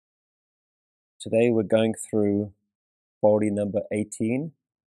Today we're going through Pauri number 18.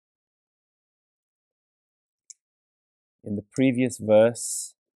 In the previous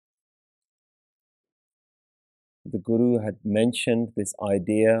verse, the Guru had mentioned this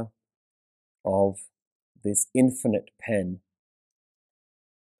idea of this infinite pen,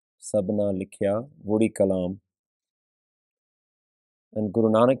 Sabna Likhya, Vudi Kalam. And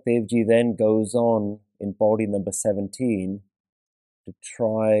Guru Nanak Dev Ji then goes on in Pauri number 17 to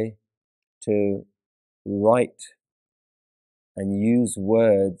try to write and use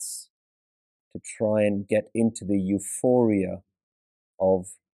words to try and get into the euphoria of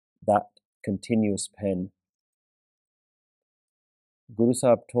that continuous pen. Guru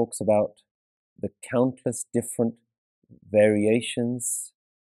Sahib talks about the countless different variations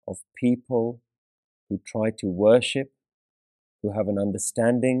of people who try to worship, who have an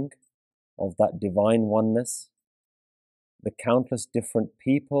understanding of that divine oneness, the countless different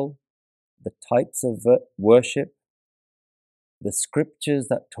people, the types of worship, the scriptures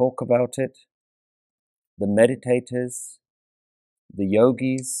that talk about it, the meditators, the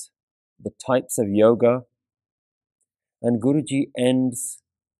yogis, the types of yoga. And Guruji ends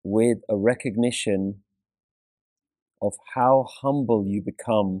with a recognition of how humble you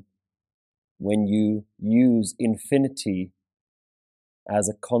become when you use infinity as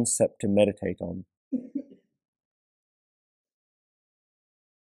a concept to meditate on.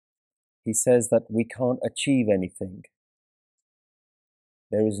 He says that we can't achieve anything.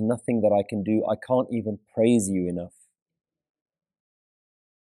 There is nothing that I can do. I can't even praise you enough.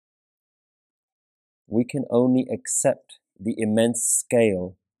 We can only accept the immense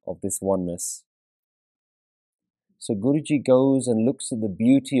scale of this oneness. So Guruji goes and looks at the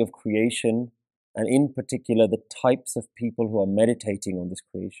beauty of creation, and in particular the types of people who are meditating on this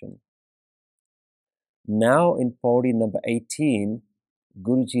creation. Now in Pauri number 18,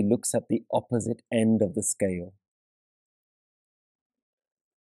 Guruji looks at the opposite end of the scale.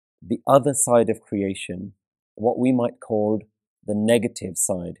 The other side of creation, what we might call the negative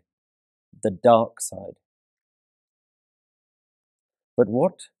side, the dark side. But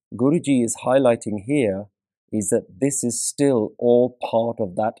what Guruji is highlighting here is that this is still all part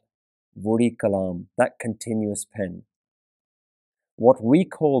of that Vudi Kalam, that continuous pen. What we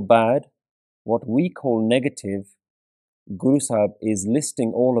call bad, what we call negative, Guru Sahib is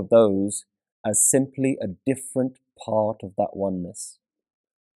listing all of those as simply a different part of that oneness,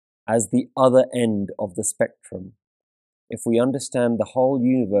 as the other end of the spectrum. If we understand the whole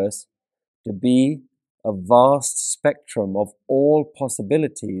universe to be a vast spectrum of all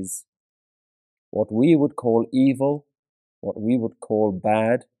possibilities, what we would call evil, what we would call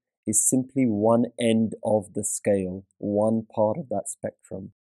bad, is simply one end of the scale, one part of that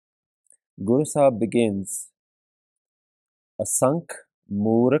spectrum. Guru Sahib begins, AsaNkh,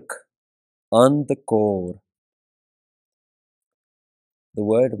 Moorakh, AnDh Ghor. The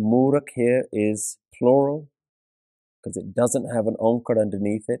word Moorakh here is plural because it doesn't have an Ankar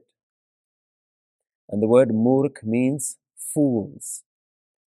underneath it. And the word Moorakh means fools.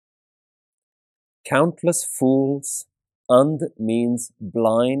 Countless fools. AnDh means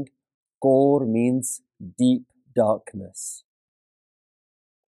blind. Ghor means deep darkness.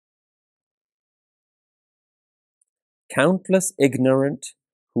 Countless ignorant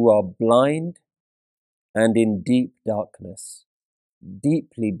who are blind and in deep darkness,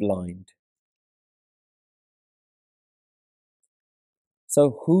 deeply blind.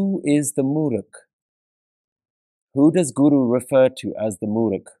 So who is the Moorakh? Who does Guru refer to as the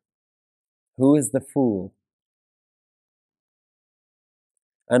Moorakh? Who is the fool?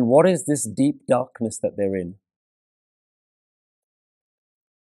 And what is this deep darkness that they're in?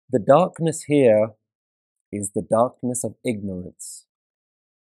 The darkness here is the darkness of ignorance.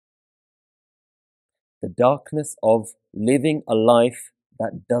 The darkness of living a life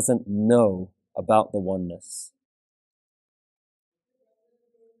that doesn't know about the oneness.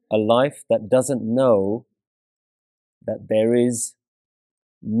 A life that doesn't know that there is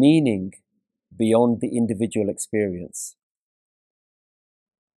meaning beyond the individual experience.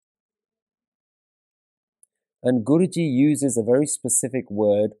 And Guruji uses a very specific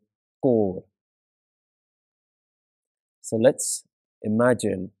word, Ghor. So let's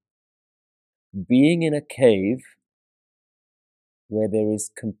imagine being in a cave where there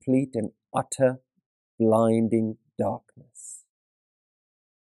is complete and utter blinding darkness.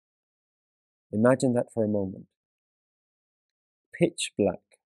 Imagine that for a moment. Pitch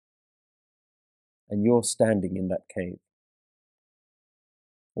black, and you're standing in that cave.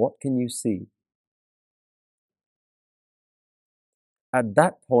 What can you see? At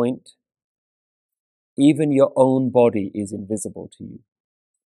that point, even your own body is invisible to you.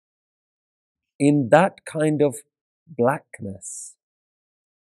 In that kind of blackness,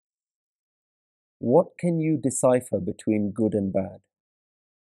 what can you decipher between good and bad?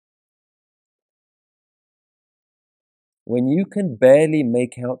 When you can barely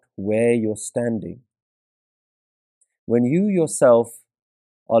make out where you're standing, when you yourself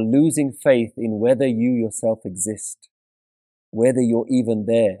are losing faith in whether you yourself exist, whether you're even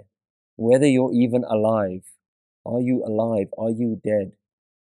there, whether you're even alive. Are you alive? Are you dead?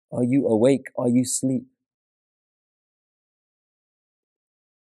 Are you awake? Are you asleep?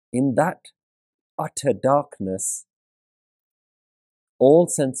 In that utter darkness, all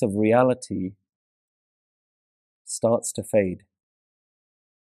sense of reality starts to fade.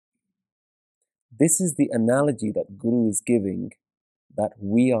 This is the analogy that Guru is giving, that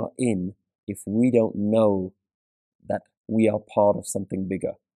we are in if we don't know that we are part of something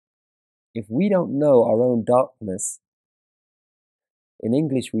bigger. If we don't know our own darkness, in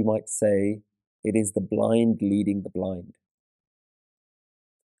English we might say, it is the blind leading the blind.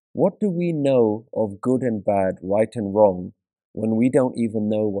 What do we know of good and bad, right and wrong, when we don't even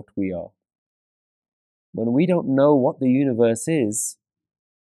know what we are? When we don't know what the universe is,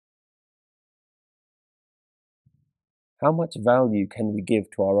 how much value can we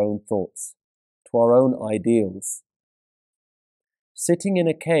give to our own thoughts, to our own ideals? Sitting in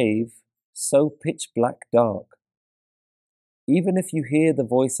a cave, so pitch black dark, even if you hear the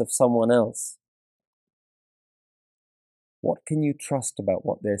voice of someone else, what can you trust about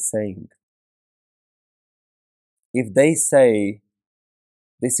what they're saying? If they say,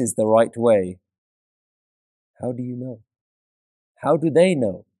 this is the right way, how do you know? How do they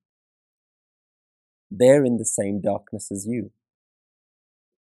know? They're in the same darkness as you.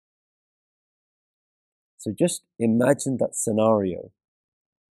 So just imagine that scenario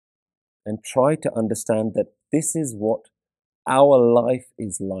and try to understand that this is what our life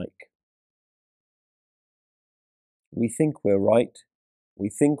is like. We think we're right. We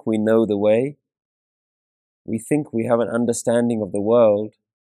think we know the way. We think we have an understanding of the world.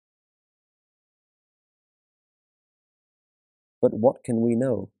 But what can we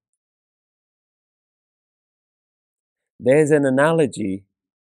know? There's an analogy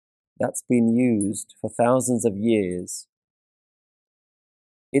that's been used for thousands of years.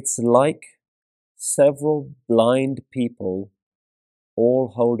 It's like several blind people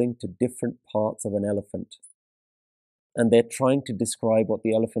all holding to different parts of an elephant. And they're trying to describe what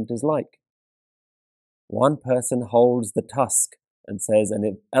the elephant is like. One person holds the tusk and says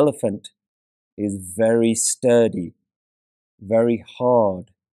an elephant is very sturdy, very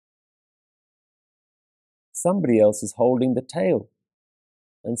hard. Somebody else is holding the tail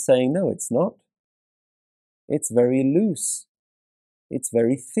and saying, no, it's not. It's very loose. It's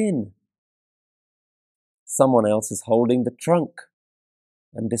very thin. Someone else is holding the trunk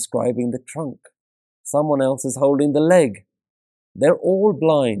and describing the trunk. Someone else is holding the leg. They're all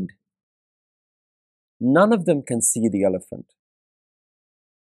blind. None of them can see the elephant.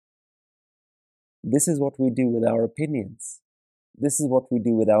 This is what we do with our opinions. This is what we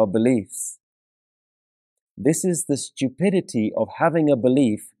do with our beliefs. This is the stupidity of having a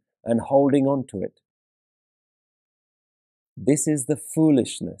belief and holding on to it. This is the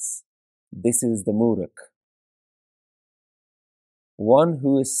foolishness. This is the Moorakh. One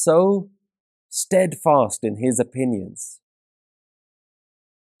who is so steadfast in his opinions,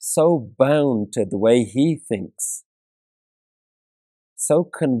 so bound to the way he thinks, so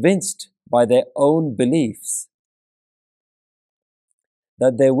convinced by their own beliefs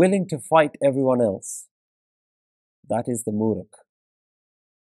that they're willing to fight everyone else. That is the Moorakh.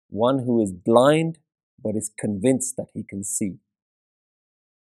 One who is blind but is convinced that he can see.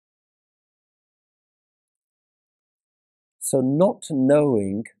 So not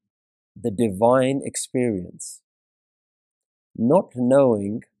knowing the divine experience, not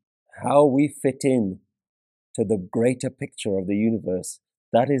knowing how we fit in to the greater picture of the universe,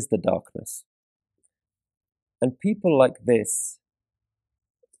 that is the darkness. And people like this,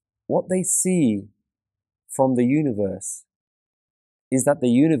 what they see from the universe is that the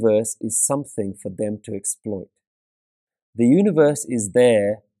universe is something for them to exploit. The universe is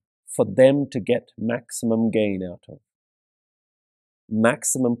there for them to get maximum gain out of.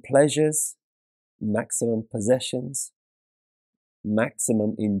 Maximum pleasures, maximum possessions,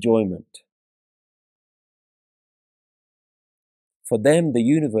 maximum enjoyment. For them, the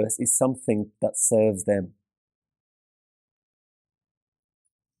universe is something that serves them.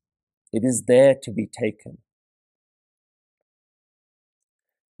 It is there to be taken.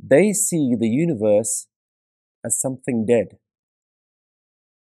 They see the universe as something dead.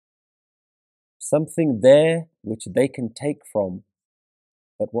 Something there which they can take from.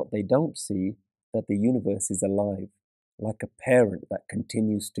 But what they don't see that the universe is alive, like a parent that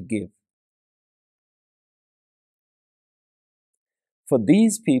continues to give. For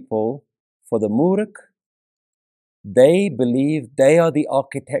these people, for the Moorakh, they believe they are the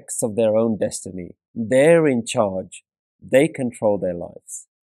architects of their own destiny. They're in charge. They control their lives.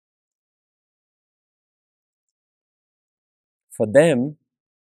 For them,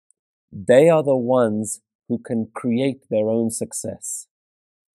 they are the ones who can create their own success.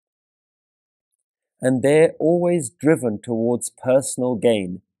 And they're always driven towards personal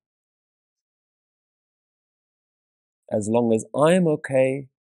gain. As long as I'm okay,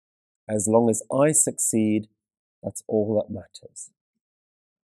 as long as I succeed, that's all that matters.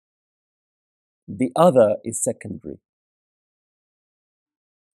 The other is secondary.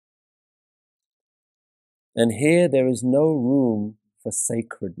 And here there is no room for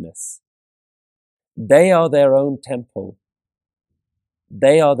sacredness. They are their own temple.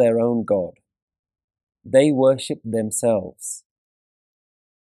 They are their own God. They worship themselves.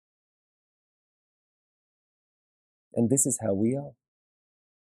 And this is how we are.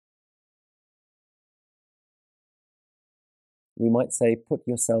 We might say, put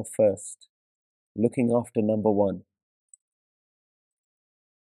yourself first, looking after number one.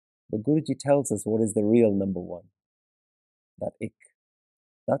 But Guruji tells us what is the real number one. That ik.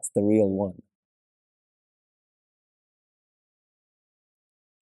 That's the real one.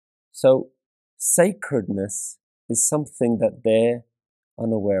 So, sacredness is something that they're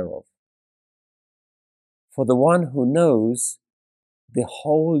unaware of. For the one who knows, the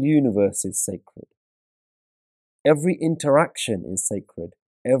whole universe is sacred. Every interaction is sacred.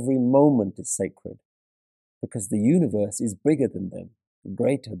 Every moment is sacred. Because the universe is bigger than them,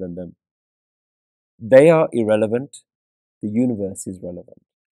 greater than them. They are irrelevant. The universe is relevant.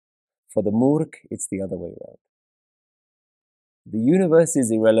 For the Moorakh, it's the other way around. The universe is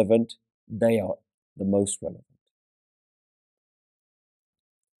irrelevant. They are the most relevant.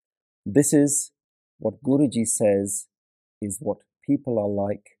 This is what Guruji says is what people are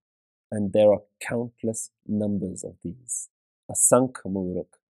like, and there are countless numbers of these. AsaNkh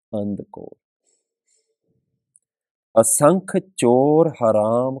Moorakh and Ghor. AsaNkh chor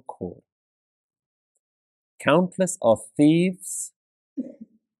haram khor. Countless are thieves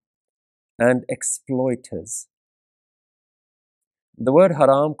and exploiters. The word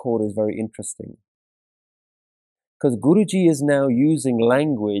haram khor is very interesting because Guruji is now using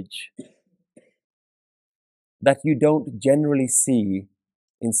language that you don't generally see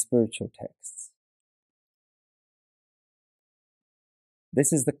in spiritual texts.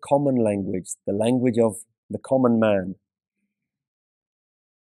 This is the common language, the language of the common man.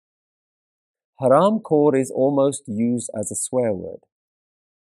 Haram khor is almost used as a swear word.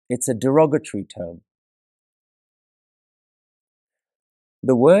 It's a derogatory term.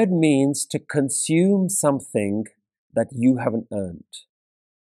 The word means to consume something that you haven't earned,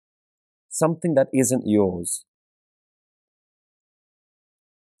 something that isn't yours.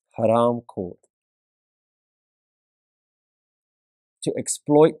 Haram khor. To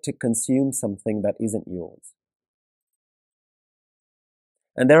exploit, to consume something that isn't yours.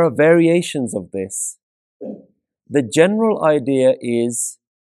 And there are variations of this. The general idea is,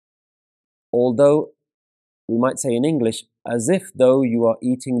 although we might say in English, as if though you are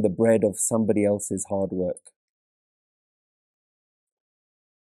eating the bread of somebody else's hard work.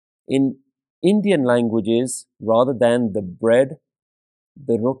 In Indian languages, rather than the bread,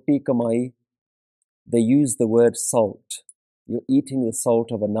 the roti kamai, they use the word salt. You're eating the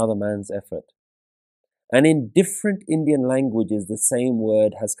salt of another man's effort. And in different Indian languages, the same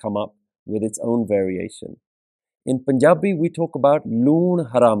word has come up with its own variation. In Punjabi, we talk about loon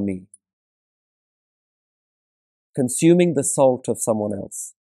harami, consuming the salt of someone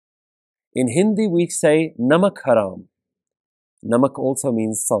else. In Hindi, we say namak haram. Namak also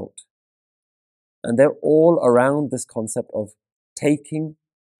means salt. And they're all around this concept of taking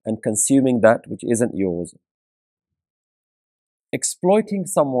and consuming that which isn't yours. Exploiting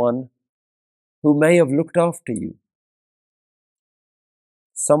someone who may have looked after you.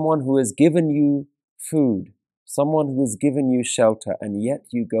 Someone who has given you food. Someone who has given you shelter, and yet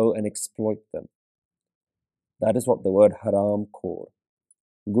you go and exploit them. That is what the word haram khor.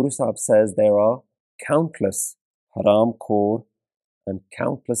 Guru Sahib says there are countless haram khor and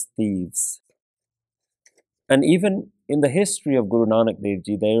countless thieves. And even in the history of Guru Nanak Dev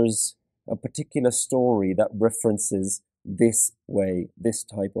Ji, there is a particular story that references this way, this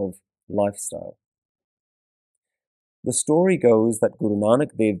type of lifestyle. The story goes that Guru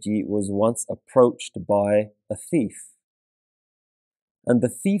Nanak Dev Ji was once approached by a thief. And the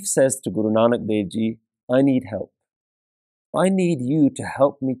thief says to Guru Nanak Dev Ji, I need help. I need you to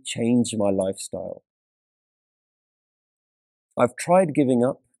help me change my lifestyle. I've tried giving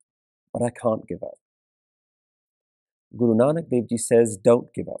up, but I can't give up. Guru Nanak Dev Ji says,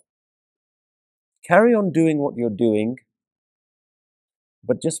 don't give up. Carry on doing what you're doing,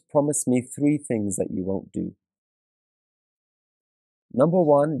 but just promise me 3 things that you won't do. Number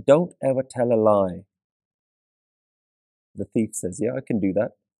 1, don't ever tell a lie. The thief says, yeah, I can do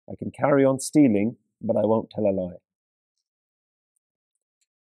that. I can carry on stealing, but I won't tell a lie.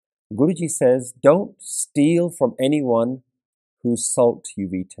 Guruji says, don't steal from anyone whose salt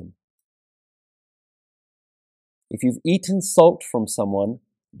you've eaten. If you've eaten salt from someone,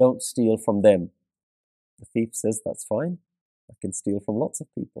 don't steal from them. The thief says, that's fine. I can steal from lots of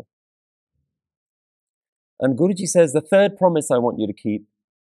people. And Guruji says, the 3rd promise I want you to keep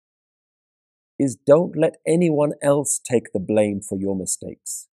is don't let anyone else take the blame for your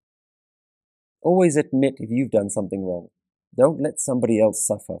mistakes. Always admit if you've done something wrong. Don't let somebody else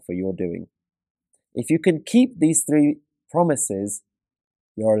suffer for your doing. If you can keep these 3 promises,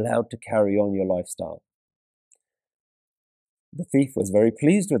 you're allowed to carry on your lifestyle. The thief was very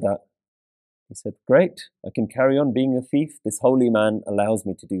pleased with that. He said, great, I can carry on being a thief. This holy man allows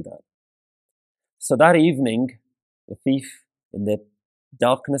me to do that. So that evening, the thief, in the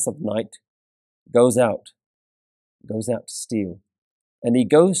darkness of night, goes out to steal. And he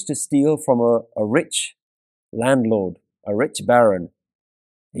goes to steal from a rich landlord, a rich baron.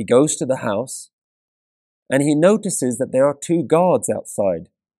 He goes to the house and he notices that there are 2 guards outside.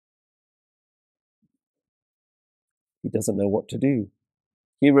 He doesn't know what to do.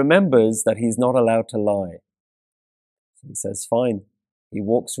 He remembers that he's not allowed to lie. So he says, fine. He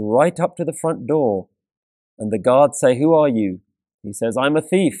walks right up to the front door and the guards say, who are you? He says, I'm a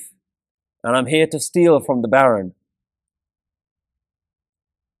thief and I'm here to steal from the baron.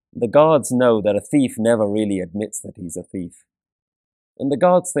 The guards know that a thief never really admits that he's a thief. And the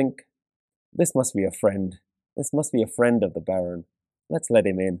guards think, this must be a friend. This must be a friend of the baron. Let's let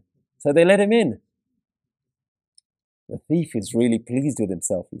him in. So they let him in. The thief is really pleased with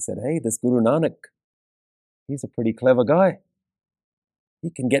himself. He said, hey, this Guru Nanak, he's a pretty clever guy. He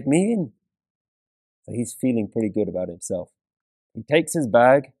can get me in. So he's feeling pretty good about himself. He takes his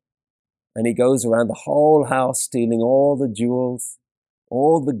bag and he goes around the whole house stealing all the jewels,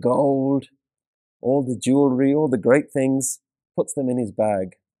 all the gold, all the jewelry, all the great things, puts them in his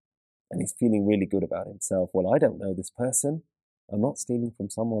bag. And he's feeling really good about himself. Well, I don't know this person. I'm not stealing from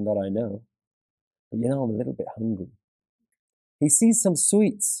someone that I know. But I'm a little bit hungry. He sees some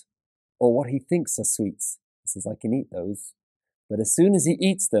sweets, or what he thinks are sweets. He says, I can eat those. But as soon as he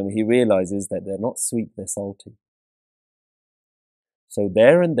eats them, he realizes that they're not sweet, they're salty. So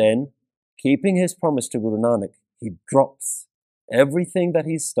there and then, keeping his promise to Guru Nanak, he drops everything that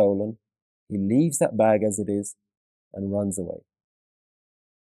he's stolen. He leaves that bag as it is and runs away.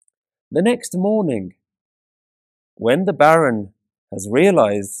 The next morning, when the baron has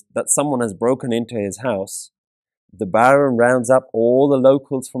realized that someone has broken into his house, the baron rounds up all the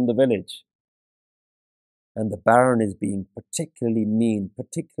locals from the village. And the baron is being particularly mean,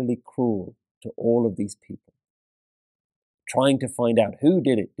 particularly cruel to all of these people. Trying to find out who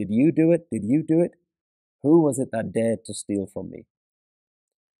did it. Did you do it? Did you do it? Who was it that dared to steal from me?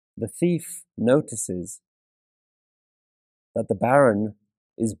 The thief notices that the baron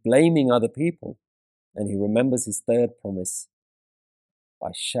is blaming other people. And he remembers his 3rd promise.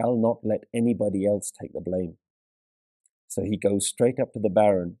 I shall not let anybody else take the blame. So he goes straight up to the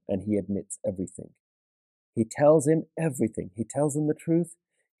baron and he admits everything. He tells him everything. He tells him the truth.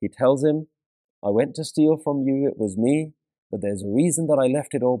 He tells him, I went to steal from you, it was me, but there's a reason that I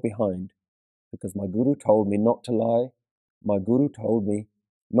left it all behind. Because my guru told me not to lie. My guru told me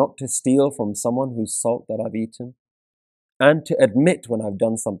not to steal from someone whose salt that I've eaten. And to admit when I've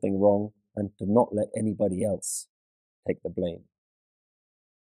done something wrong and to not let anybody else take the blame.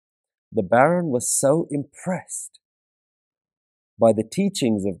 The baron was so impressed by the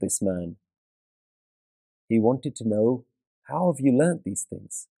teachings of this man. He wanted to know, how have you learnt these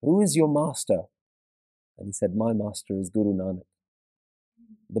things? Who is your master? And he said, my master is Guru Nanak.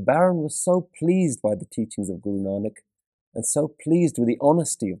 The baron was so pleased by the teachings of Guru Nanak and so pleased with the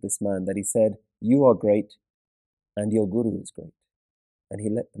honesty of this man that he said, you are great and your guru is great. And he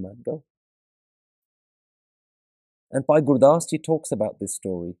let the man go. And Bhai Gurdas Ji talks about this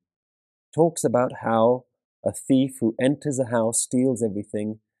story, talks about how a thief who enters a house steals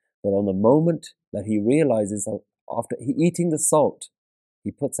everything, but on the moment that he realizes, after eating the salt,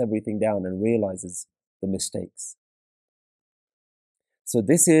 he puts everything down and realizes the mistakes. So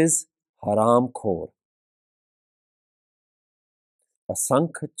this is Haram Khor.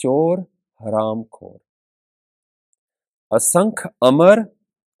 AsaNkh Chor, Haram Khor. AsaNkh Amar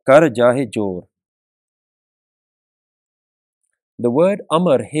Kar Jahe Jor. The word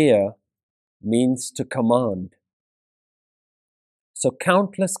Amar here means to command. So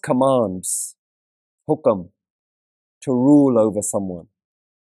countless commands, hukam, to rule over someone.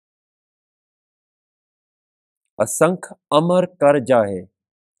 AsaNkh Amar Kar Jahe.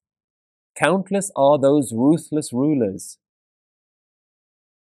 Countless are those ruthless rulers.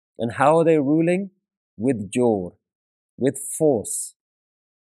 And how are they ruling? With jor, with force,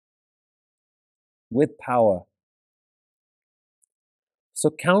 with power.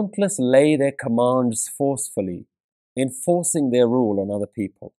 So countless lay their commands forcefully, enforcing their rule on other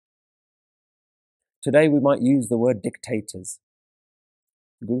people. Today we might use the word dictators.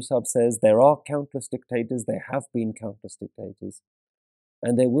 Guru Sahib says there are countless dictators, there have been countless dictators,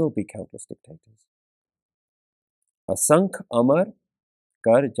 and there will be countless dictators. AsaNkh Amar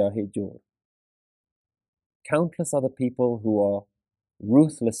Kar Jahe Jor. Countless other people who are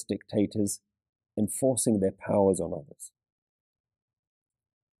ruthless dictators enforcing their powers on others.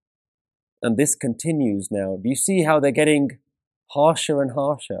 And this continues now. Do you see how they're getting harsher and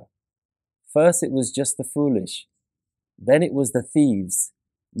harsher? First it was just the foolish, then it was the thieves,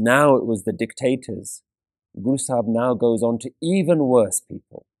 now it was the dictators. Guru Sahib now goes on to even worse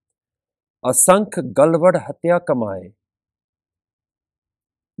people. AsaNkh Galvad Hatya Kamaye.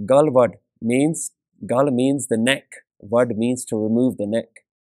 Galvad means, Gal means the neck, Vad means to remove the neck.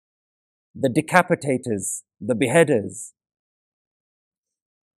 The decapitators, the beheaders.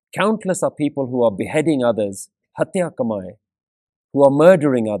 Countless are people who are beheading others, Hatya Kamaye, who are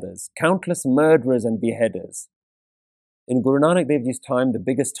murdering others, countless murderers and beheaders. In Guru Nanak Dev Ji's time, the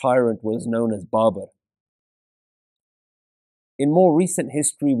biggest tyrant was known as Babur. In more recent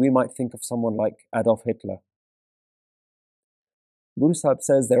history, we might think of someone like Adolf Hitler. Guru Sahib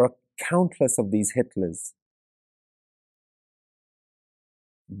says there are countless of these Hitlers.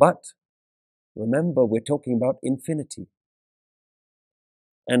 But remember, we're talking about infinity.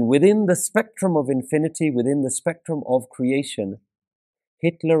 And within the spectrum of infinity, within the spectrum of creation,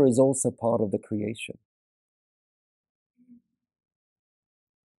 Hitler is also part of the creation.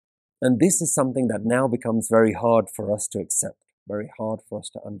 And this is something that now becomes very hard for us to accept, very hard for us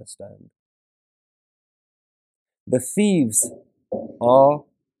to understand. The thieves are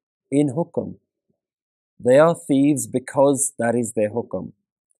in hukam. They are thieves because that is their hukam.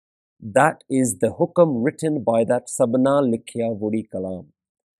 That is the hukam written by that sabna likhya vudi kalam.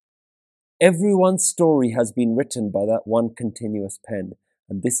 Everyone's story has been written by that one continuous pen.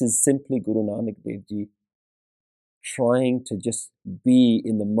 And this is simply Guru Nanak Dev Ji trying to just be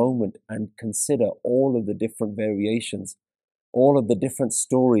in the moment and consider all of the different variations, all of the different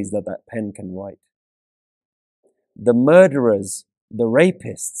stories that that pen can write. The murderers, the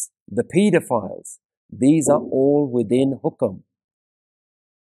rapists, the pedophiles, these are all within hukam.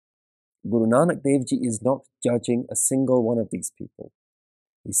 Guru Nanak Dev Ji is not judging a single one of these people.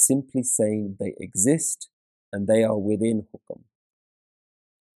 He's simply saying they exist and they are within hukam.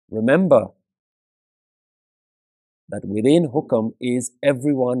 Remember that within hukam is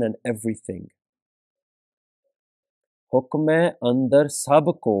everyone and everything. Hukm andar sab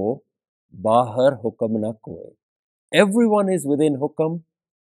ko, bahar hukam na koy. Everyone is within hukam,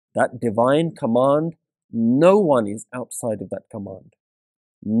 that divine command. No one is outside of that command.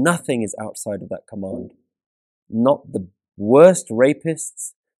 Nothing is outside of that command. Not the worst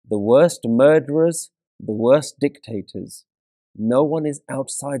rapists, the worst murderers, the worst dictators. No one is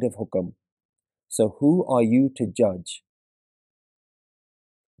outside of hukam. So who are you to judge?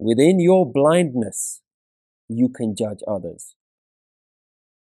 Within your blindness, you can judge others.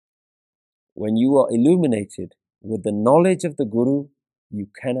 When you are illuminated with the knowledge of the Guru, you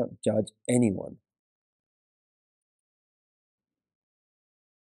cannot judge anyone.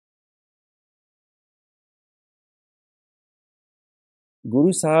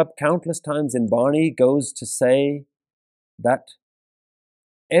 Guru Sahib countless times in Bani goes to say that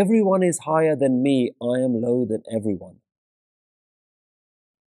everyone is higher than me, I am lower than everyone.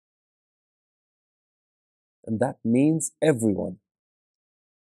 And that means everyone,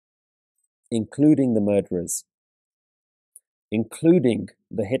 including the murderers, including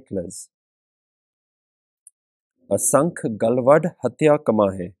the Hitlers. AsaNkh Galvad Hatya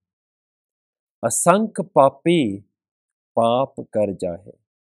Kamahe. AsaNkh Papi Paap Kar Jahe.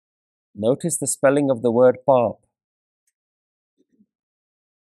 Notice the spelling of the word Paap.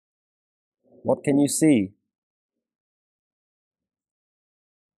 What can you see?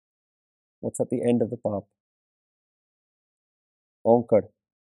 What's at the end of the Paap? Onkar.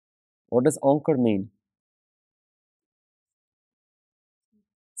 What does Onkar mean?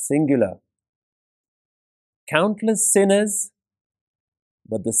 Singular. Countless sinners,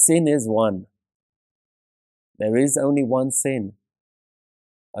 but the sin is one. There is only one sin.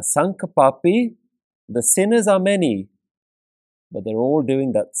 AsaNkh papi, the sinners are many, but they're all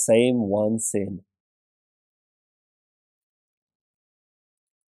doing that same one sin.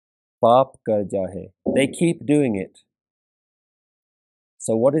 Paap kar jahe. They keep doing it.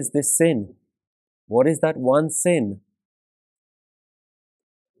 So what is this sin? What is that one sin?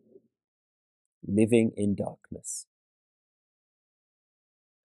 Living in darkness.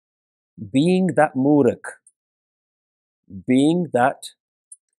 Being that Moorakh, being that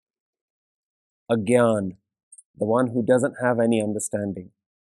Agyan, the one who doesn't have any understanding.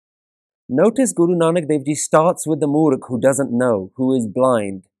 Notice Guru Nanak Dev Ji starts with the Moorakh who doesn't know, who is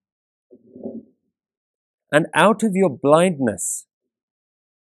blind. And out of your blindness,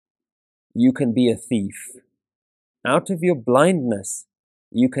 you can be a thief. Out of your blindness,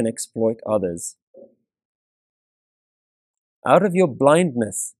 you can exploit others. Out of your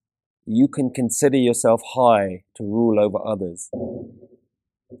blindness, you can consider yourself high to rule over others.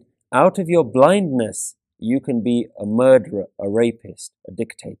 Out of your blindness, you can be a murderer, a rapist, a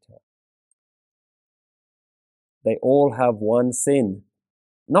dictator. They all have one sin.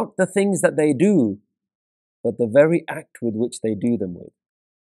 Not the things that they do, but the very act with which they do them with.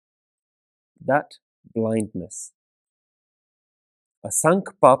 That blindness. AsaNkh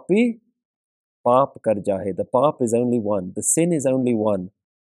papi, paap kar jahe. The paap is only one. The sin is only one.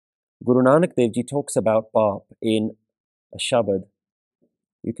 Guru Nanak Dev Ji talks about paap in a shabad.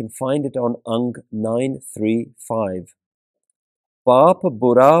 You can find it on AnDh 935. Paap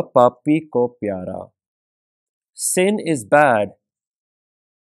bura papi ko pyara. Sin is bad,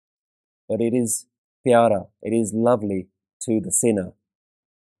 but it is pyara. It is lovely to the sinner.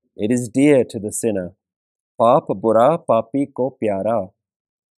 It is dear to the sinner. Paap bura papi ko pyara.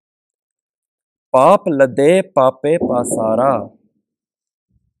 Paap lade pape pasara.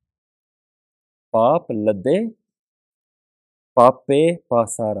 Paap lade pape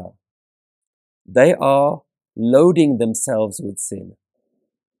pasara. They are loading themselves with sin.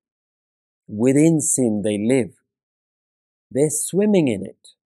 Within sin they live. They're swimming in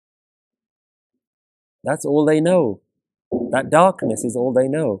it. That's all they know. That darkness is all they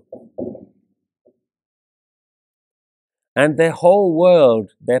know. And their whole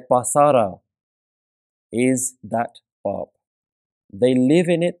world, their pasara, is that paap. They live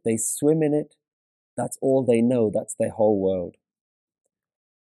in it, they swim in it. That's all they know. That's their whole world.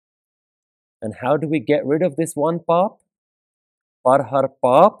 And how do we get rid of this one paap? Par har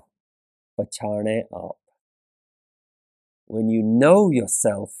paap, pachane aap. When you know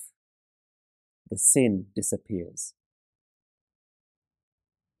yourself, the sin disappears.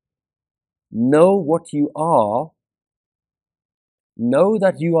 Know what you are. Know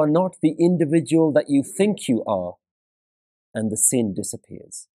that you are not the individual that you think you are, and the sin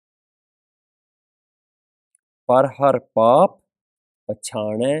disappears. Par har paap,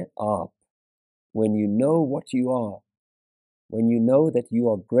 pachane aap. When you know what you are, when you know that you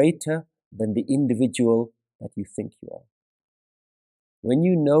are greater than the individual that you think you are, when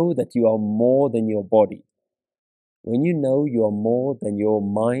you know that you are more than your body, when you know you are more than your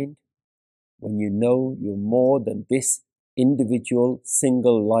mind, when you know you're more than this individual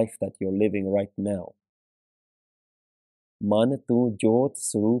single life that you're living right now. Man tu jot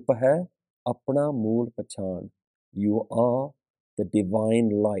swaroop hai, apna mool pachan. You are the divine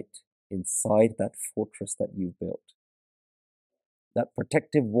light inside that fortress that you've built. That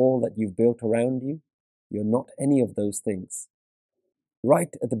protective wall that you've built around you, you're not any of those things. Right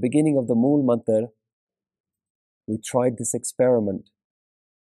at the beginning of the Mool Mantar, we tried this experiment.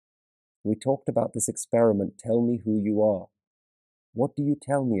 We talked about this experiment. Tell me who you are. What do you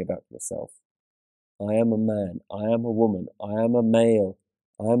tell me about yourself? I am a man. I am a woman. I am a male.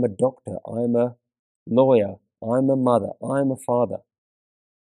 I am a doctor. I am a lawyer. I am a mother. I am a father.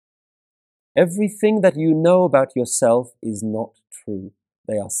 Everything that you know about yourself is not true.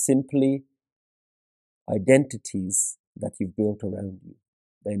 They are simply identities that you've built around you.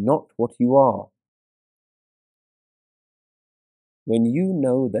 They're not what you are. When you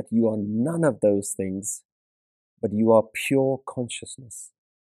know that you are none of those things, but you are pure consciousness,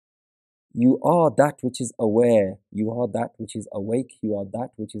 you are that which is aware, you are that which is awake, you are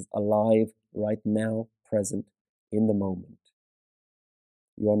that which is alive right now, present, in the moment.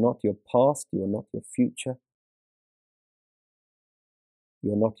 You are not your past, you are not your future,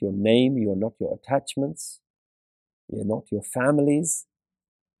 you are not your name, you are not your attachments, you are not your families.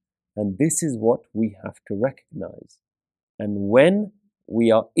 And this is what we have to recognize. And when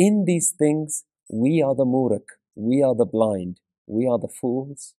we are in these things, we are the Moorakh, we are the blind, we are the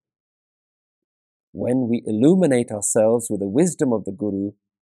fools. when we illuminate ourselves with the wisdom of the Guru,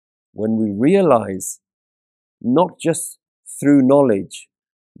 when we realize not just through knowledge,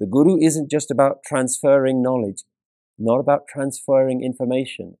 the Guru isn't just about transferring knowledge, not about transferring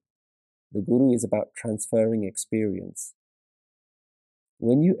information. The Guru is about transferring experience.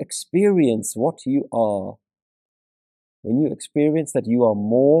 When you experience what you are, when you experience that you are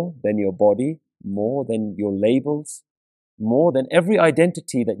more than your body, more than your labels, more than every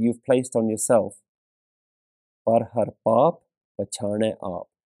identity that you've placed on yourself, par har paap pachane aap,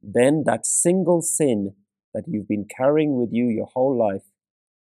 then that single sin that you've been carrying with you your whole life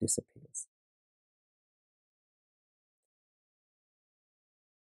disappears.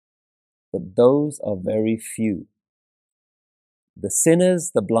 But those are very few. The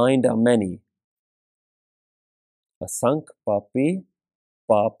sinners, the blind are many. AsaNkh papi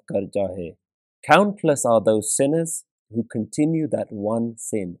paap kar jahe. Countless are those sinners who continue that one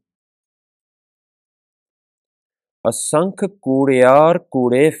sin. AsaNkh kudeyar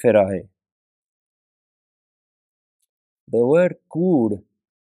kude firahe. The word kood,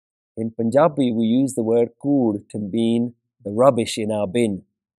 in Punjabi we use the word kood to mean the rubbish in our bin.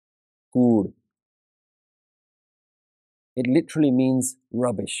 Kood. It literally means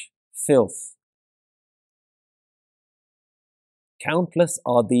rubbish, filth. Countless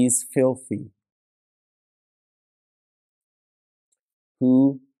are these filthy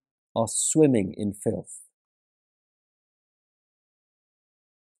who are swimming in filth.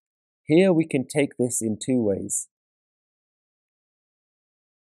 Here we can take this in two ways.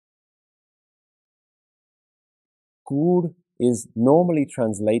 Kood is normally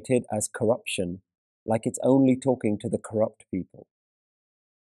translated as corruption, like it's only talking to the corrupt people.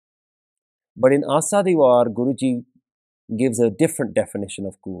 But in AsaDiwar, Guruji gives a different definition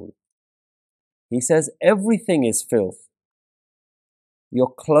of kood. He says everything is filth.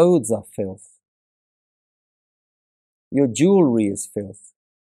 Your clothes are filth. Your jewelry is filth.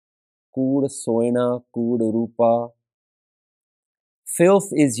 Kood soina, kood rupa. Filth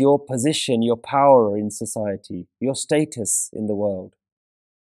is your position, your power in society, your status in the world.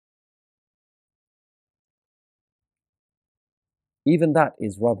 Even that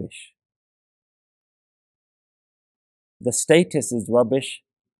is rubbish. The status is rubbish.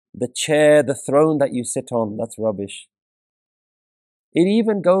 The chair, the throne that you sit on, that's rubbish. It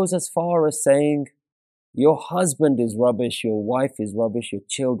even goes as far as saying, your husband is rubbish, your wife is rubbish, your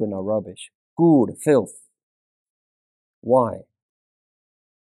children are rubbish. Kood, filth. Why?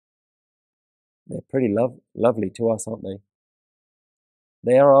 They're pretty lovely to us, aren't they?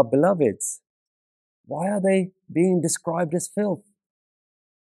 They are our beloveds. Why are they being described as filth?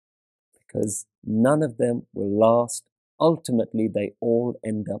 Because none of them will last. Ultimately, they all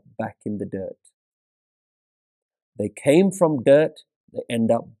end up back in the dirt. They came from dirt, they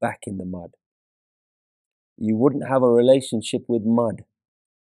end up back in the mud. You wouldn't have a relationship with mud,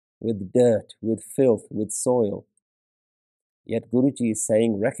 with dirt, with filth, with soil. Yet Guruji is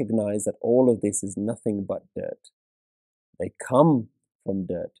saying, recognize that all of this is nothing but dirt. They come from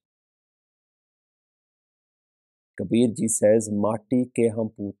dirt. Kabir ji says, Mati ke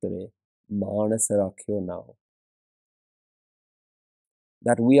hum putre, manas rakhyo now.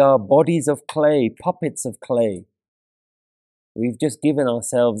 That we are bodies of clay, puppets of clay. We've just given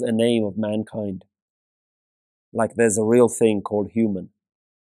ourselves a name of mankind. Like there's a real thing called human.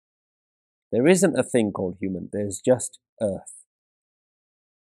 There isn't a thing called human, there's just earth.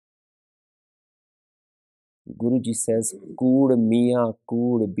 Guruji says, Kood Miya,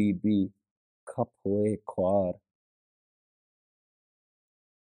 Kood Bibi, Kap Hoye Khwar.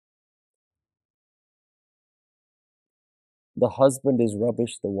 The husband is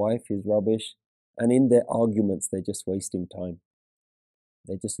rubbish, the wife is rubbish, and in their arguments, they're just wasting time.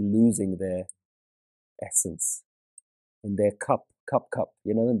 They're just losing their essence in their cup,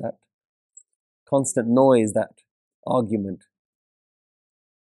 in that constant noise, that argument.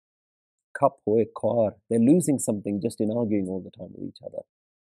 Kap hoye khwar. They're losing something just in arguing all the time with each other.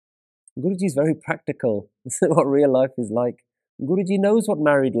 Guruji is very practical. This is what real life is like. Guruji knows what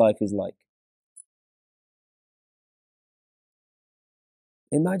married life is like.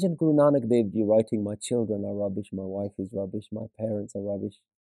 Imagine Guru Nanak Dev Ji writing, my children are rubbish, my wife is rubbish, my parents are rubbish.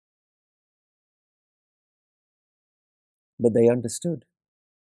 But they understood.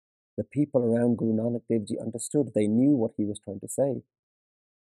 The people around Guru Nanak Dev Ji understood. They knew what he was trying to say.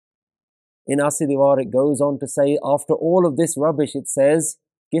 In AsaDiwar, it goes on to say, after all of this rubbish, it says,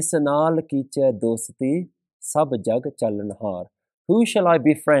 Kis naal kiche dosti, sab jag chalanhar. Who shall I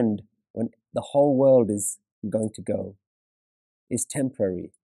befriend when the whole world is going to go? Is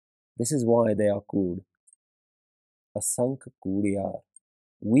temporary. This is why they are kood. AsaNkh koodiyar.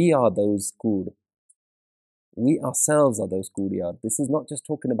 We are those kood. We ourselves are those Guriyar. This is not just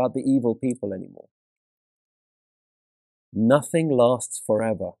talking about the evil people anymore. Nothing lasts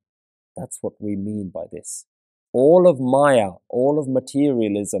forever. That's what we mean by this. All of Maya, all of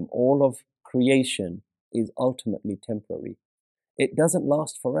materialism, all of creation is ultimately temporary. It doesn't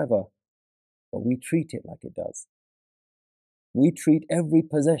last forever, but we treat it like it does. We treat every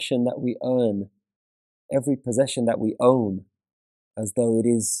possession that we earn, every possession that we own, as though it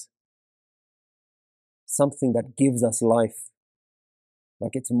is something that gives us life,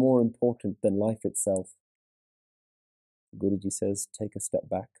 like it's more important than life itself. Guruji says, take a step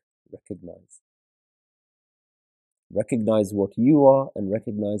back, recognize. Recognize what you are and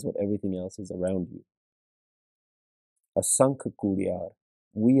recognize what everything else is around you. AsaNkh Guriyar.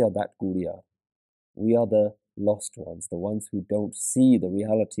 We are that Guriyar. We are the lost ones, the ones who don't see the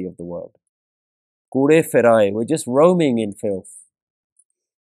reality of the world. Kure ferai, we're just roaming in filth.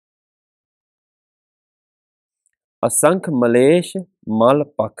 AsaNkh Malesh mal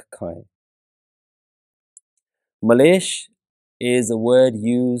pak khai. Malesh is a word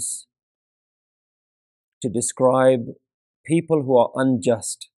used to describe people who are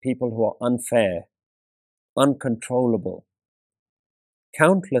unjust, people who are unfair, uncontrollable.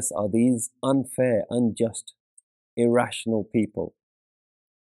 Countless are these unfair, unjust, irrational people.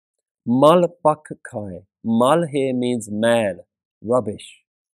 Mal pak khai. Mal here means mal, rubbish.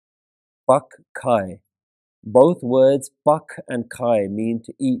 Pak khai. Both words, pak and khai, mean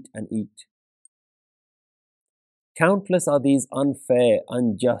to eat and eat. Countless are these unfair,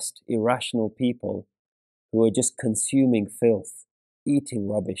 unjust, irrational people who are just consuming filth, eating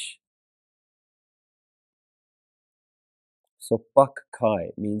rubbish. So pak khai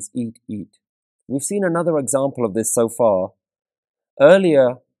means eat, eat. We've seen another example of this so far.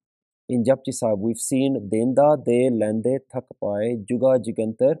 Earlier in Japji Sahib, we've seen Denda de lende thak paye, juga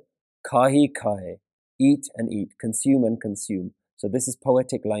jigantar, khahi khaye, eat and eat, consume and consume. So this is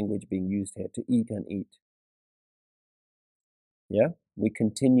poetic language being used here, to eat and eat. Yeah, we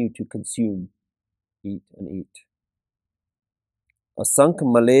continue to consume, eat and eat. AsaNkh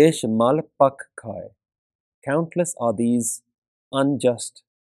Malesh mal pak khai. Countless are these unjust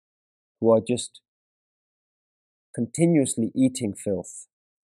who are just continuously eating filth.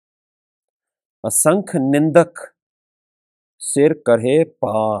 AsaNkh nindak sir karhe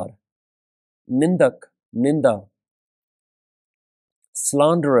par. Nindak, ninda.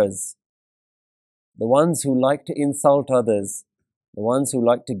 Slanderers, the ones who like to insult others, the ones who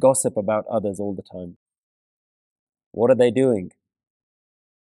like to gossip about others all the time. What are they doing?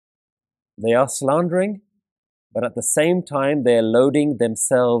 They are slandering, but at the same time they are loading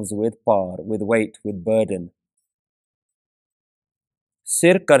themselves with par, with weight, with burden.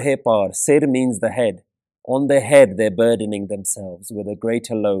 Sir karhe par. Sir means the head. On their head they're burdening themselves with a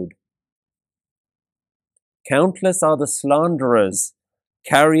greater load. Countless are the slanderers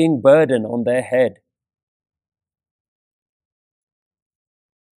carrying burden on their head.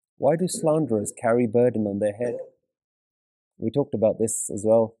 Why do slanderers carry burden on their head? We talked about this as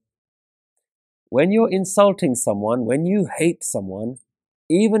well. When you're insulting someone, when you hate someone,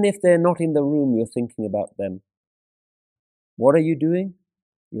 even if they're not in the room, you're thinking about them. What are you doing?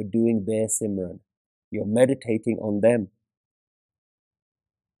 You're doing their Simran. You're meditating on them.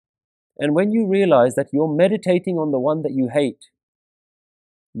 And when you realize that you're meditating on the one that you hate,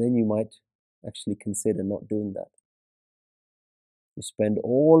 then you might actually consider not doing that. You spend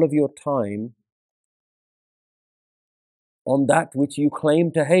all of your time on that which you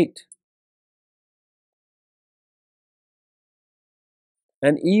claim to hate.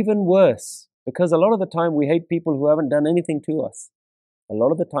 And even worse, because a lot of the time we hate people who haven't done anything to us. A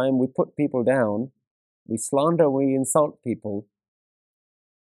lot of the time we put people down, we slander, we insult people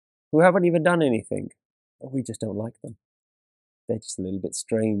who haven't even done anything, but we just don't like them. They're just a little bit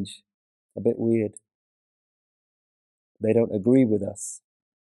strange, a bit weird. They don't agree with us.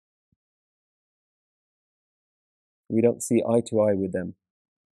 We don't see eye to eye with them.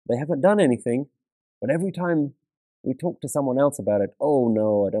 They haven't done anything, but every time we talk to someone else about it, oh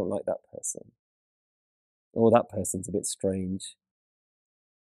no, I don't like that person. Oh, that person's a bit strange.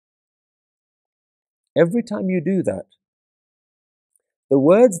 Every time you do that, the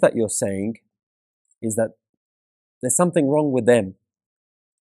words that you're saying is that there's something wrong with them.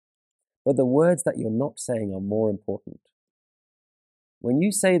 But the words that you're not saying are more important. When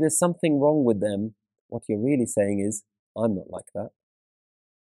you say there's something wrong with them, what you're really saying is, I'm not like that.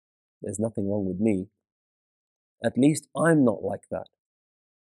 There's nothing wrong with me. At least I'm not like that.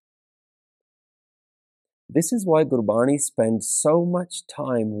 This is why Gurbani spends so much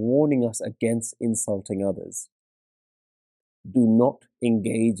time warning us against insulting others. Do not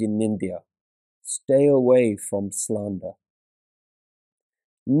engage in nindya. Stay away from slander.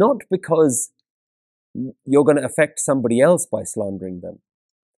 Not because you're going to affect somebody else by slandering them.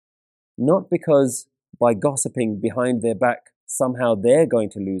 Not because by gossiping behind their back, somehow they're going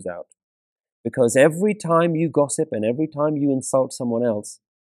to lose out. Because every time you gossip and every time you insult someone else,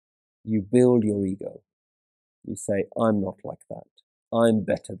 you build your ego. You say, I'm not like that. I'm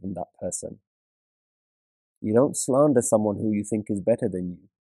better than that person. You don't slander someone who you think is better than you.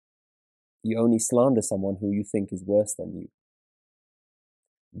 You only slander someone who you think is worse than you.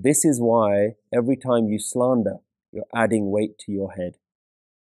 This is why every time you slander, you're adding weight to your head.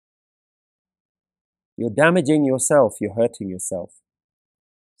 You're damaging yourself, you're hurting yourself.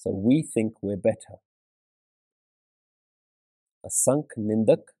 So we think we're better. AsaNkh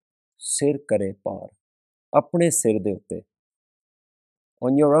nindak sir kare par. Apne sir de utte.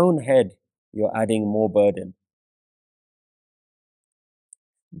 On your own head, you're adding more burden.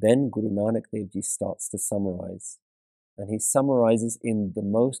 Then Guru Nanak Dev Ji starts to summarize. And he summarizes in the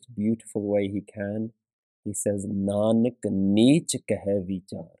most beautiful way he can. He says, Nanak neech kahe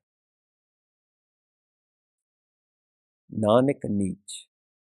vichar. Nanak neech.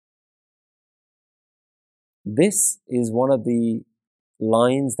 This is one of the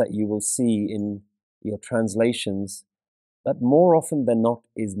lines that you will see in your translations that more often than not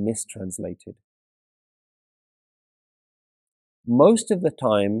is mistranslated. Most of the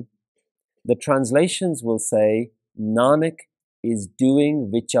time, the translations will say, Nanak is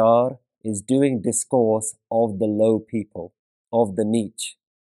doing vichar, is doing discourse of the low people, of the neech.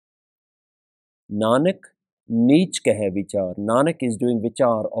 Nanak neech kahe vichar. Nanak is doing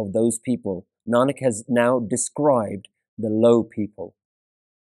vichar of those people. Nanak has now described the low people.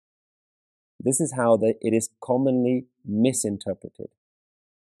 This is how it is commonly misinterpreted.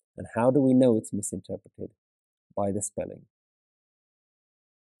 And how do we know it's misinterpreted? By the spelling.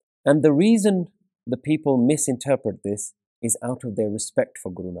 And the reason the people misinterpret this is out of their respect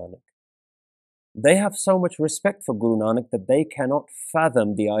for Guru Nanak. They have so much respect for Guru Nanak that they cannot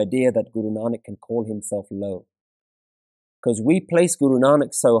fathom the idea that Guru Nanak can call himself low. Because we place Guru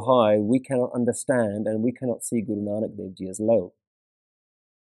Nanak so high, we cannot understand and we cannot see Guru Nanak Dev Ji as low.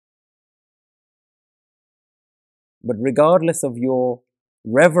 But regardless of your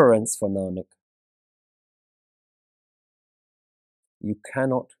reverence for Nanak, you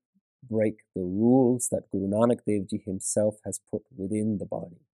cannot break the rules that Guru Nanak Dev Ji himself has put within the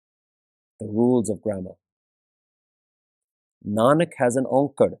Bani, the rules of grammar. Nanak has an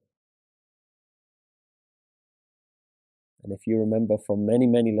onkar. And if you remember from many,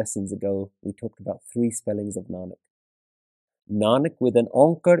 many lessons ago, we talked about 3 spellings of Nanak. Nanak with an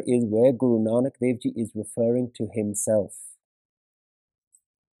onkar is where Guru Nanak Dev Ji is referring to himself.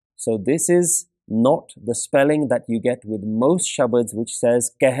 So this is not the spelling that you get with most shabads which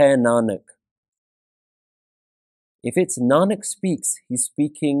says Kahe Nanak. If it's Nanak speaks, he's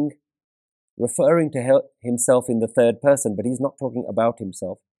speaking, referring to himself in the third person, but he's not talking about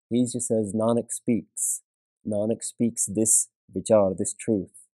himself. He just says Nanak speaks. Nanak speaks this vichar, this truth.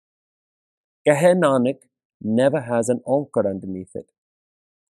 Kahe Nanak never has an onkar underneath it.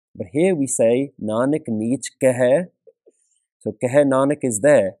 But here we say Nanak neech kahe. So Kahe Nanak is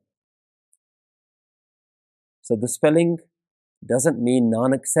there. So the spelling doesn't mean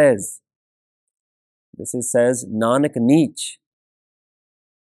Nanak says. This says Nanak neech.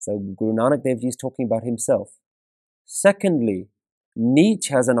 So Guru Nanak Dev Ji is talking about himself. Secondly, neech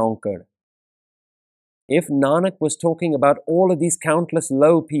has an onkar. If Nanak was talking about all of these countless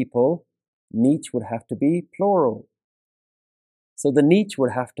low people, neech would have to be plural. So the neech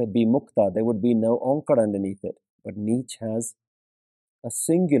would have to be mukta. There would be no onkar underneath it. But neech has a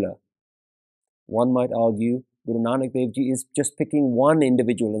singular. One might argue Guru Nanak Dev Ji is just picking one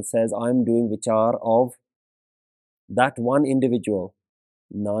individual and says, I'm doing vichar of that one individual.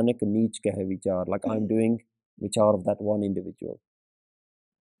 Nanak neech kahe vichar. Like I'm doing vichar of that one individual.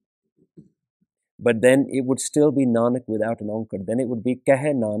 But then it would still be Nanak without an onkar. Then it would be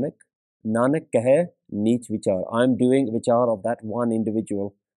kahe Nanak. Nanak kahe neech vichar. I'm doing vichar of that one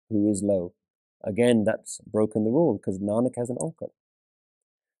individual who is low. Again, that's broken the rule because Nanak has an onkar.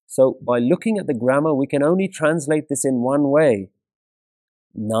 So by looking at the grammar, we can only translate this in one way.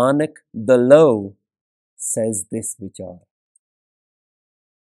 Nanak the low says this vichar.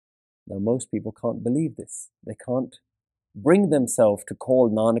 Now most people can't believe this. They can't bring themselves to call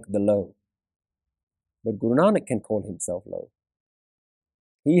Nanak the low. But Guru Nanak can call himself low.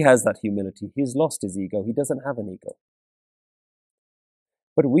 He has that humility. He's lost his ego. He doesn't have an ego.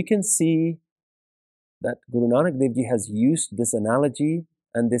 But we can see that Guru Nanak Dev Ji has used this analogy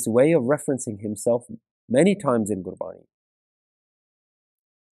and this way of referencing himself many times in Gurbani.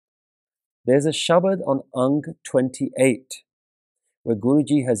 There's a Shabad on AnDh 28 where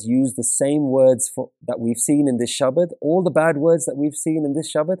Guruji has used the same words that we've seen in this Shabad. All the bad words that we've seen in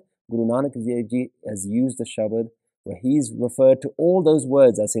this Shabad, Guru Nanak Dev Ji has used the Shabad where he's referred to all those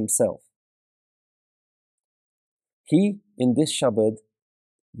words as himself. He, in this Shabad,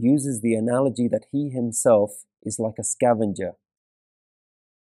 uses the analogy that he himself is like a scavenger,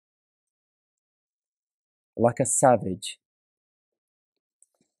 like a savage.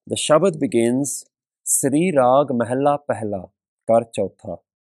 The Shabad begins, Sri Rag Mahalla Pehla, Kar Chautha.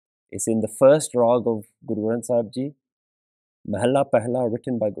 It's in the first rag of Guru Granth Sahib Ji, Mahalla Pehla,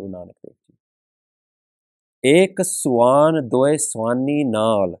 written by Guru Nanak Dev Ji. Ek Swan Doe Swani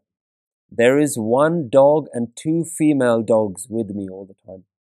Naal. There is one dog and two female dogs with me all the time.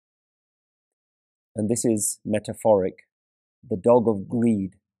 And this is metaphoric. The dog of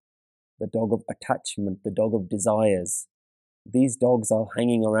greed, the dog of attachment, the dog of desires. These dogs are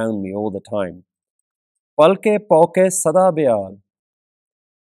hanging around me all the time. Palke Pauke Sada Beal.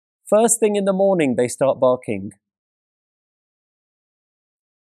 First thing in the morning, they start barking.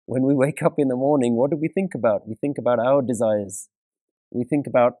 When we wake up in the morning, what do we think about? We think about our desires. We think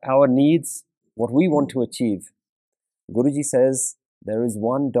about our needs, what we want to achieve. Guruji says, there is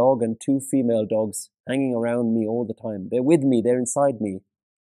one dog and two female dogs hanging around me all the time. They're with me, they're inside me.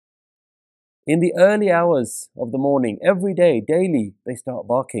 In the early hours of the morning, every day, daily, they start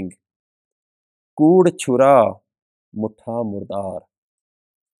barking. Kood chura, mutha murdar.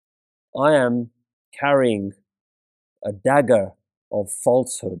 I am carrying a dagger of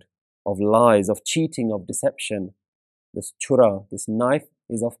falsehood, of lies, of cheating, of deception. This chura, this knife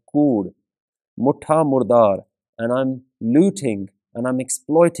is of kood, mutha murdar, and I'm looting and I'm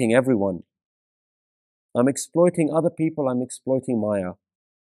exploiting everyone. I'm exploiting other people, I'm exploiting Maya.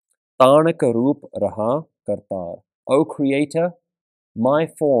 Tanak roop raha kartar. O Creator, my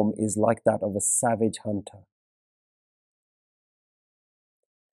form is like that of a savage hunter.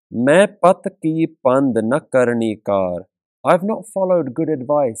 Main pat ki pand na karni kar. I've not followed good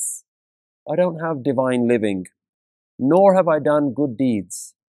advice. I don't have divine living, nor have I done good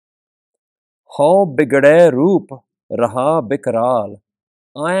deeds. How bigade roop raha bikral.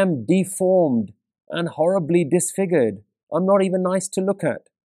 I am deformed and horribly disfigured. I'm not even nice to look at.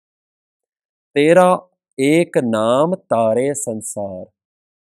 Tera ek naam tare sansar.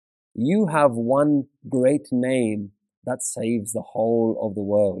 You have one great name that saves the whole of the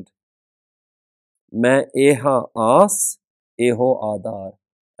world. Main eha aas, eho adar.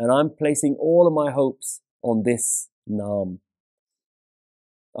 And I'm placing all of my hopes on this naam.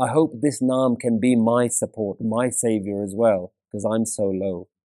 I hope this naam can be my support, my savior as well, because I'm so low.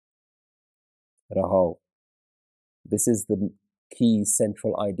 Rahau. This is the key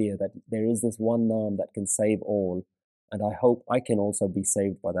central idea that there is this one naam that can save all, and I hope I can also be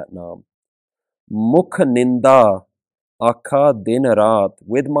saved by that naam. Mukh ninda akha din raat.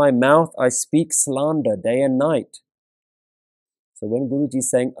 With my mouth I speak slander day and night. So when Guruji is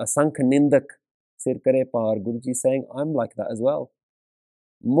saying AsaNkh nindak sir kare par, Guruji is saying I'm like that as well.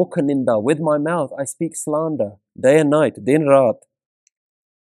 Mukh ninda, with my mouth I speak slander day and night, din raat.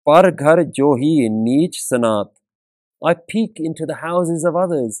 Par ghar jo hi neech sanat. I peek into the houses of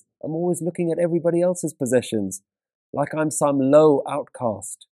others. I'm always looking at everybody else's possessions, like I'm some low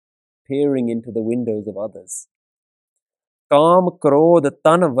outcast, peering into the windows of others. Kaam krodh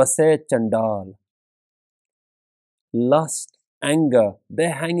tan vase chandal. Lust, anger,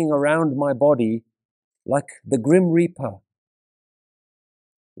 they're hanging around my body like the Grim Reaper,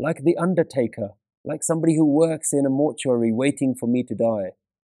 like the undertaker, like somebody who works in a mortuary waiting for me to die.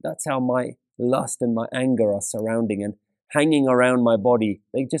 That's how my lust and my anger are surrounding and hanging around my body.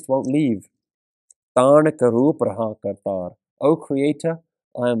 They just won't leave. Tanak roop raha kartar. O Creator,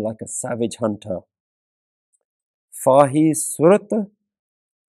 I am like a savage hunter. Fahi surat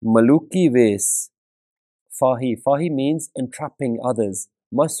maluki ves. Fahi means entrapping others.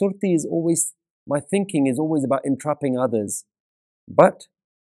 My surti is always, my thinking is always about entrapping others. But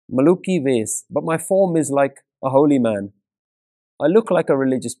maluki ves, but my form is like a holy man. I look like a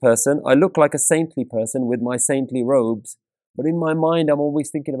religious person. I look like a saintly person with my saintly robes. But in my mind, I'm always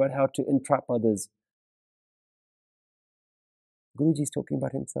thinking about how to entrap others. Guruji is talking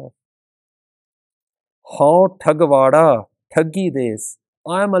about himself. How thagwada, thaggi des.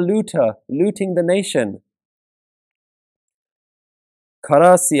 I am a looter, looting the nation.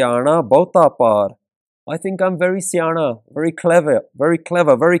 Khara siana bauta par. I think I'm very siana, very clever,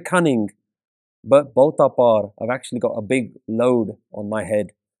 very cunning. But bauta par, I've actually got a big load on my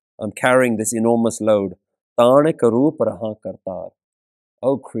head. I'm carrying this enormous load. Tanak roop raha kartar.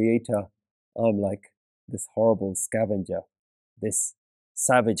 Oh Creator, I'm like this horrible scavenger, this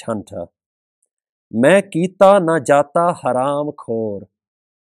savage hunter. मैं कीता ना जाता haram khor.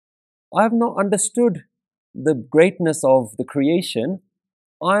 I have not understood the greatness of the creation.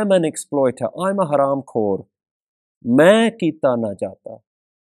 I am an exploiter. I'm a haram khor. मैं कीता ना जाता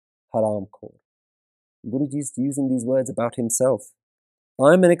haram khor. Guruji is using these words about himself.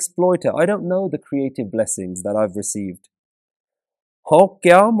 I'm an exploiter. I don't know the creative blessings that I've received. Ho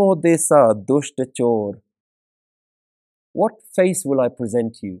kya moh desa dusht chor. What face will I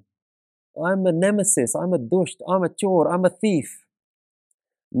present you? I'm a nemesis. I'm a dusht. I'm a chor. I'm a thief.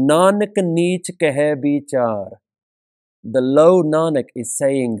 Nanak neech kahe bichar. The low Nanak is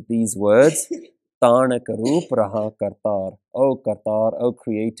saying these words. Tanak roop raha kartar. Oh kartar, oh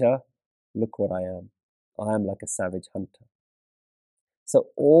creator, look what I am. I am like a savage hunter. So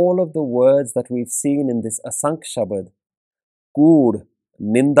all of the words that we've seen in this AsaNkh Shabad, Kood,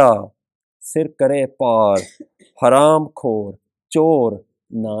 Ninda, Sir Kare Par, Haram Khor, Chor,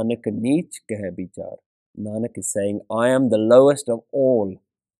 Nanak Neech Kahe Bichar. Nanak is saying, I am the lowest of all.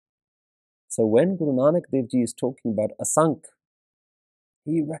 So when Guru Nanak Dev Ji is talking about AsaNkh,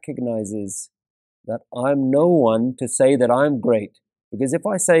 he recognizes that I'm no one to say that I'm great. Because if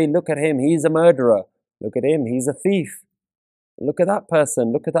I say, look at him, he's a murderer. Look at him, he's a thief. Look at that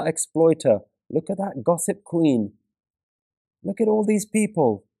person. Look at that exploiter. Look at that gossip queen. Look at all these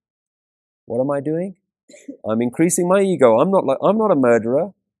people. What am I doing? I'm increasing my ego. I'm not a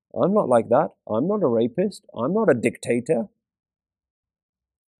murderer. I'm not like that. I'm not a rapist. I'm not a dictator.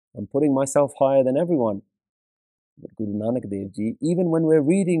 I'm putting myself higher than everyone. But Guru Nanak Dev Ji, even when we're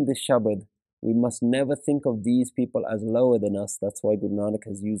reading this Shabad, we must never think of these people as lower than us. That's why Guru Nanak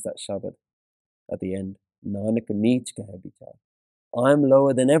has used that Shabad at the end. Nanak neech kahe bichar. I'm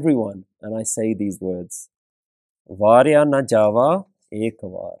lower than everyone, and I say these words. Varya na java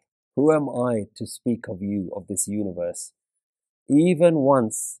ekvar. Who am I to speak of you, of this universe? Even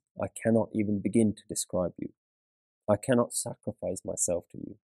once, I cannot even begin to describe you. I cannot sacrifice myself to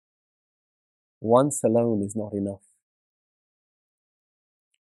you. Once alone is not enough.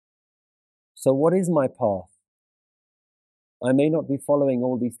 So what is my path? I may not be following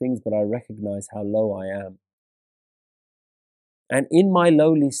all these things, but I recognize how low I am. And in my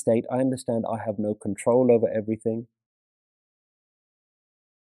lowly state, I understand I have no control over everything.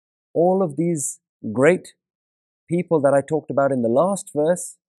 All of these great people that I talked about in the last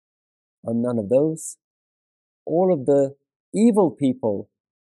verse, I'm none of those. All of the evil people,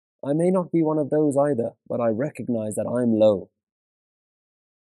 I may not be one of those either, but I recognize that I'm low.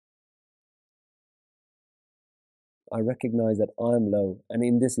 I recognize that I'm low. And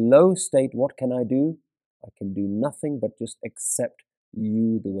in this low state, what can I do? I can do nothing but just accept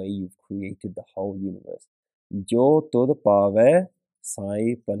you the way you've created the whole universe. Jo tud pave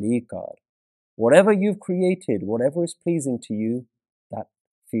sai palikar. Whatever you've created, whatever is pleasing to you, that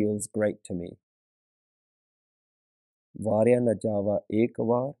feels great to me. Varya na java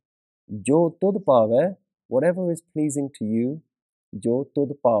ekvar. Jo tud pave. Whatever is pleasing to you, jo tud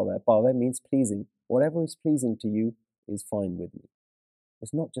pave. Pave means pleasing. Whatever is pleasing to you is fine with me.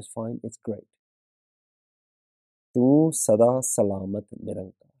 It's not just fine, it's great. Tu sada salamat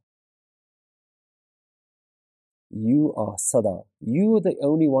nirankar. You are sada. You are the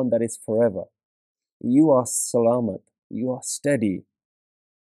only one that is forever. You are salamat. You are steady.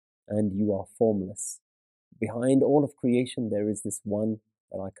 And you are formless. Behind all of creation, there is this one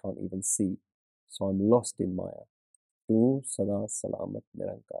that I can't even see. So I'm lost in Maya. Tu sada salamat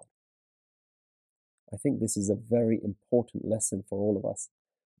nirankar. I think this is a very important lesson for all of us.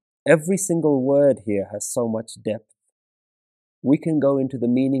 Every single word here has so much depth. We can go into the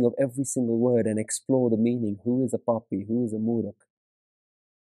meaning of every single word and explore the meaning. Who is a papi? Who is a moorakh?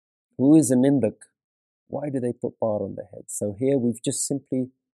 Who is a nindak? Why do they put par on their head? So here we've just simply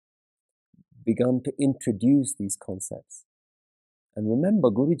begun to introduce these concepts. And remember,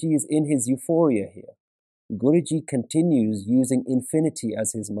 Guruji is in his euphoria here. Guruji continues using infinity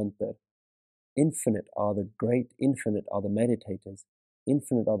as his mantra. Infinite are the great, infinite are the meditators,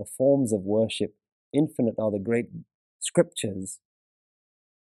 infinite are the forms of worship, infinite are the great scriptures,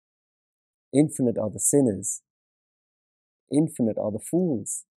 infinite are the sinners, infinite are the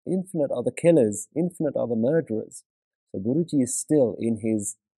fools, infinite are the killers, infinite are the murderers. So Guruji is still in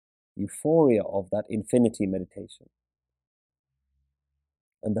his euphoria of that infinity meditation.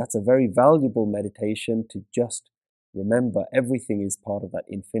 And that's a very valuable meditation to just remember everything is part of that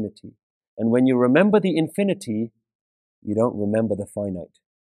infinity. And when you remember the infinity, you don't remember the finite.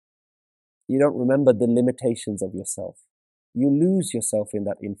 You don't remember the limitations of yourself. You lose yourself in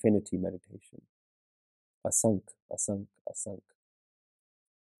that infinity meditation. AsaNkh, AsaNkh, AsaNkh.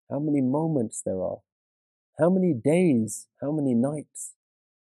 How many moments there are. How many days, how many nights,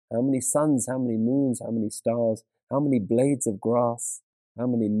 How many suns, how many moons, how many stars, how many blades of grass, how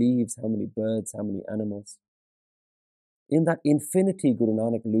many leaves, how many birds, how many animals. In that infinity, Guru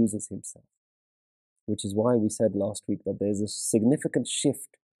Nanak loses himself, which is why we said last week that there's a significant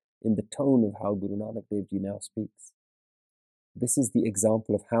shift in the tone of how Guru Nanak Dev Ji now speaks. This is the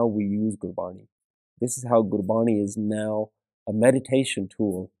example of how we use Gurbani. This is how Gurbani is now a meditation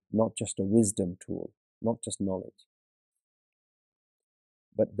tool, not just a wisdom tool, not just knowledge.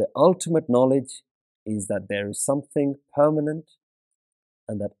 But the ultimate knowledge is that there is something permanent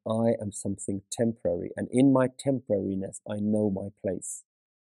and that I am something temporary. And in my temporariness, I know my place.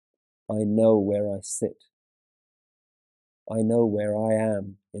 I know where I sit. I know where I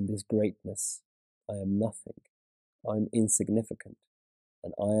am in this greatness. I am nothing. I'm insignificant.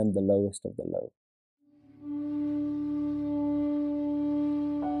 And I am the lowest of the low.